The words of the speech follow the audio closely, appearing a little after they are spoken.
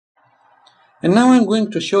And now I'm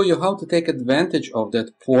going to show you how to take advantage of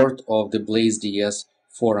that port of the BlazeDS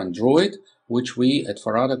for Android, which we at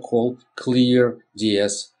Farada call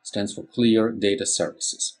ClearDS, stands for Clear Data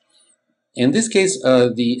Services. In this case,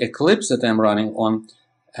 the Eclipse that I'm running on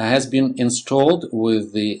has been installed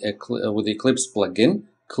with the Eclipse plugin,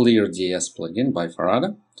 ClearDS plugin by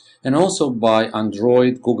Farada, and also by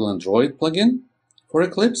Google Android plugin for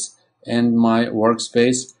Eclipse, and my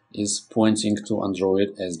workspace is pointing to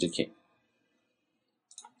Android SDK.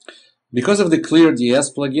 Because of the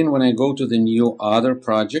ClearDS plugin, when I go to the new other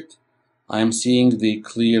project, I'm seeing the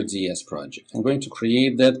ClearDS project. I'm going to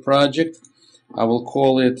create that project. I will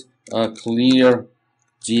call it ClearDS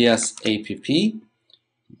app,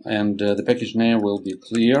 and the package name will be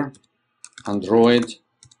Clear Android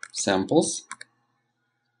Samples,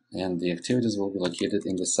 and the activities will be located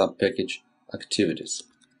in the sub-package activities.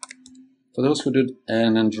 For those who did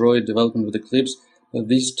an Android development with Eclipse,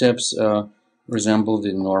 these steps resemble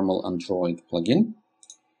the normal Android plugin,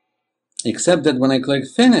 except that when I click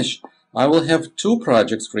Finish, I will have two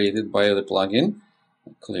projects created by the plugin,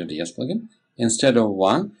 ClearDS plugin, instead of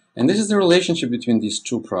one. And this is the relationship between these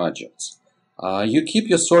two projects. You keep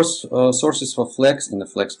your sources for Flex in the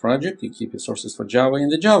Flex project. You keep your sources for Java in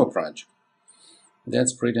the Java project.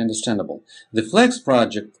 That's pretty understandable. The Flex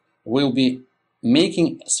project will be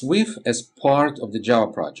making Swift as part of the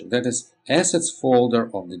Java project. That is, assets folder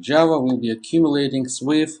of the Java will be accumulating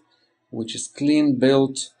Swift, which is clean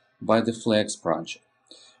built by the Flex project.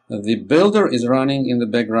 The builder is running in the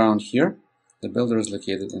background here. The builder is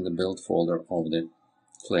located in the build folder of the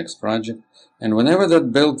Flex project. And whenever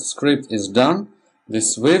that build script is done, the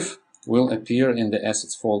Swift will appear in the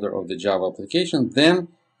assets folder of the Java application. Then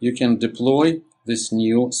you can deploy this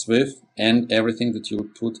new Swift and everything that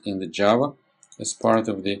you put in the Java as part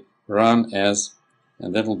of the run as,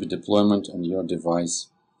 and that will be deployment on your device.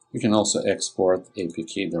 You can also export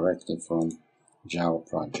APK directly from Java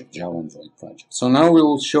project, Java Android project. So now we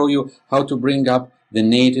will show you how to bring up the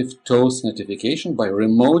native toast notification by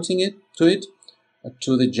remoting it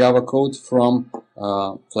to the Java code from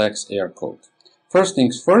Flex Air code. First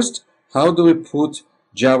things first, how do we put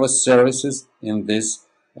Java services in this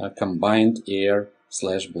combined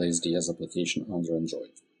Air/BlazeDS application under Android?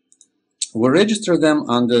 We register them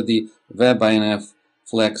under the webinf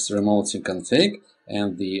flex remote sync config,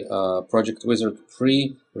 and the project wizard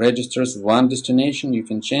pre-registers one destination. You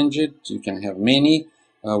can change it, you can have many.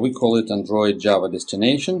 We call it Android Java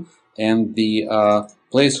destination, and the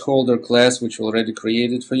placeholder class which we already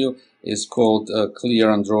created for you is called Clear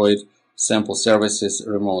Android Sample Services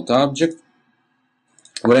Remote Object.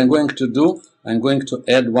 What I'm going to do, I'm going to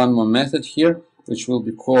add one more method here, which will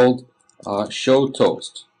be called show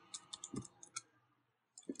toast.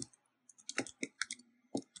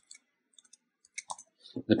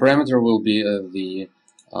 The parameter will be the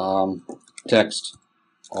text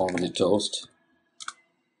of the toast.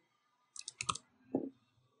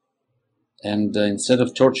 And instead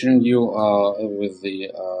of torturing you with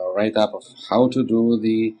the write-up of how to do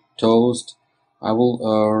the toast, I will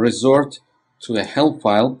resort to a help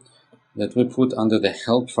file that we put under the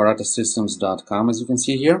help.faradasystems.com, as you can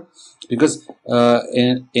see here, because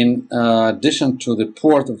in addition to the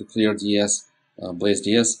port of the ClearDS,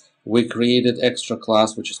 BlazeDS, we created extra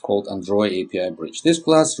class which is called Android API Bridge. This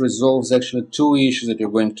class resolves actually two issues that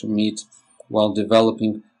you're going to meet while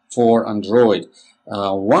developing for Android.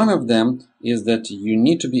 One of them is that you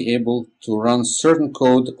need to be able to run certain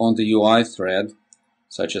code on the UI thread,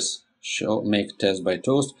 such as make test by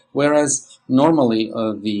toast, whereas normally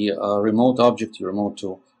the remote object you remote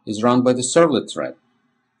to is run by the servlet thread.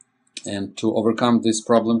 And to overcome this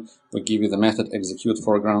problem, we give you the method execute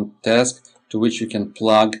foreground task, to which you can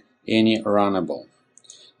plug any runnable.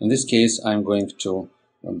 In this case, I'm going to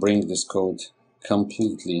bring this code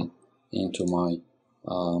completely into my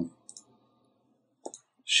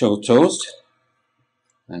show toast.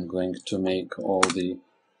 I'm going to make all the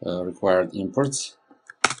required imports,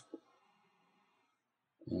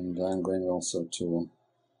 and I'm going also to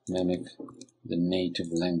mimic the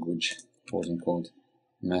native language quote-unquote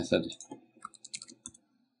method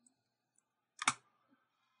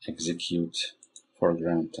execute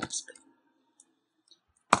foreground task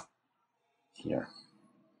here.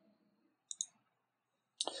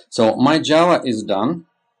 So my Java is done.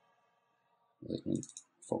 Let me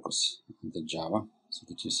focus on the Java so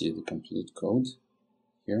that you see the complete code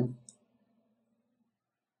here.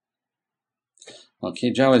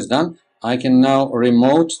 Okay, Java is done. I can now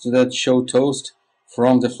remote to that show toast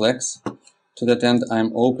from the Flex. To that end,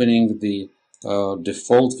 I'm opening the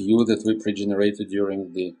default view that we pre-generated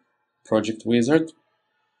during the project wizard.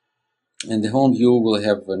 and the home view will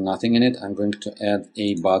have nothing in it. I'm going to add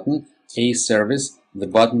a button, a service. The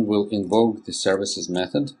button will invoke the services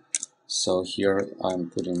method. So here I'm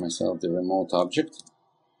putting myself the remote object.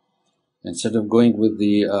 Instead of going with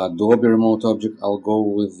the Adobe remote object, I'll go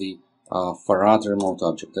with the Farad remote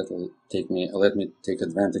object. That will let me take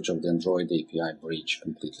advantage of the Android API breach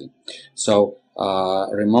completely. So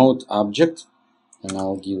remote object, and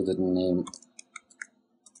I'll give the name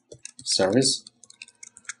service,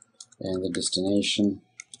 and the destination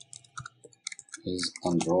is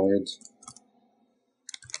Android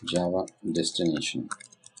Java destination.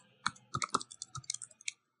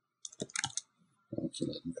 Okay,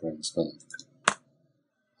 let me correct the spelling.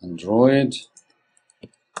 Android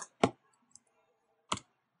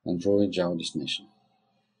Java destination.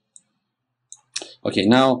 Okay,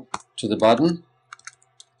 now to the button.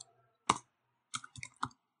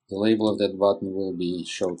 The label of that button will be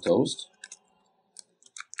show toast,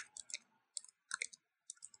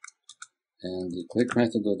 and the click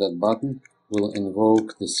method of that button will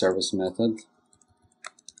invoke the service method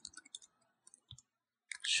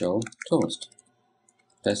show toast,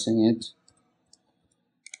 passing it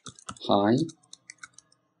hi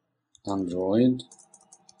Android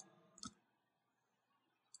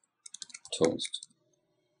toast.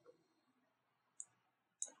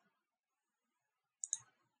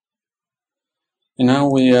 And now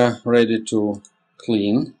we are ready to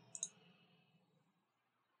clean.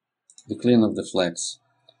 The clean of the flex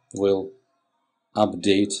will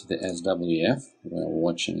update the SWF. We're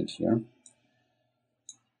watching it here.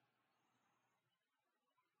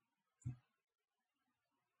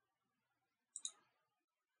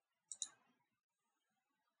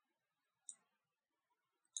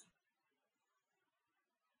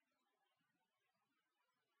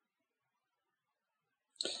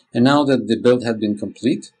 And now that the build had been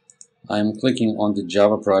complete, I'm clicking on the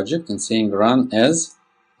Java project and saying run as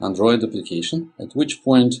Android application, at which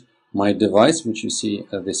point my device, which you see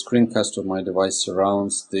the screencast of my device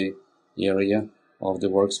surrounds the area of the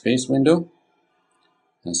workspace window.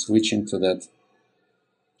 I'm switching to that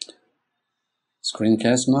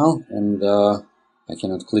screencast now, and I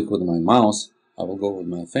cannot click with my mouse. I will go with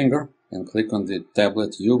my finger and click on the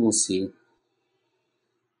tablet. You will see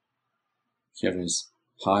here is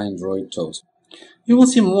Hi Android Toast. You will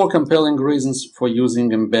see more compelling reasons for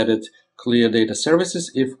using embedded Clear Data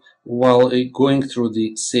services if, while going through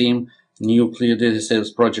the same new Clear Data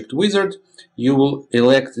Sales project wizard, you will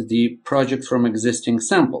elect the project from existing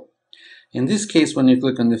sample. In this case, when you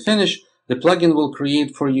click on the Finish, the plugin will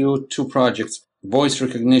create for you two projects, Voice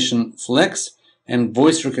Recognition Flex and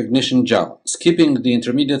Voice Recognition Java. Skipping the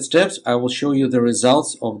intermediate steps, I will show you the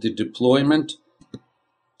results of the deployment.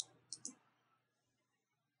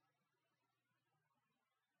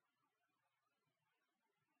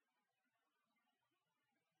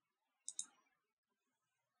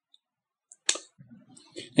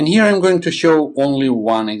 And here I'm going to show only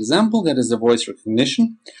one example, that is the voice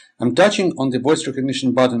recognition. I'm touching on the voice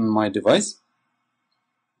recognition button on my device,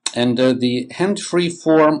 and the hand-free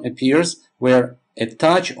form appears where a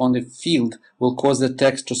touch on the field will cause the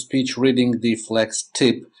text-to-speech reading the flex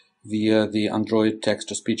tip via the Android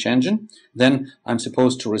text-to-speech engine. Then I'm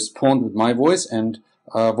supposed to respond with my voice, and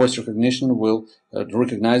voice recognition will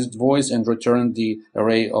recognize the voice and return the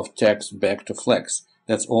array of text back to flex.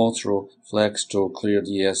 That's all through Flex to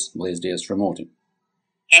ClearDS BlazeDS remoting.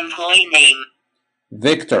 Employee name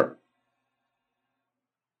Victor.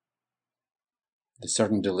 The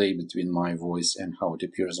certain delay between my voice and how it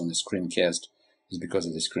appears on the screencast is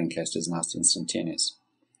because the screencast is not instantaneous.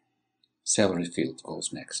 Salary field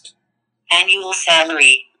goes next. Annual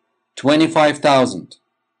salary 25,000.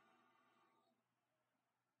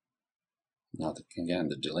 Now again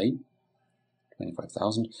the delay.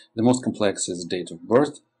 25,000. The most complex is date of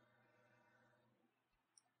birth.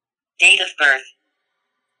 Date of birth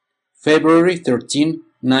February 13,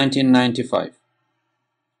 1995.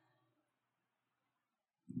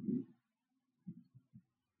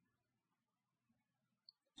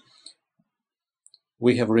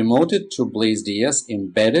 We have remoted to BlazeDS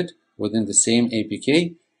embedded within the same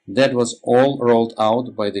APK. That was all rolled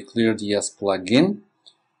out by the ClearDS plugin.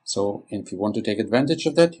 So if you want to take advantage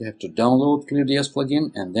of that, you have to download ClearDS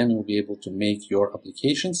plugin, and then you'll be able to make your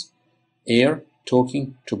applications air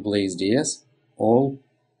talking to BlazeDS, all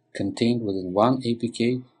contained within one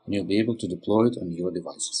APK, and you'll be able to deploy it on your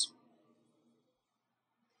devices.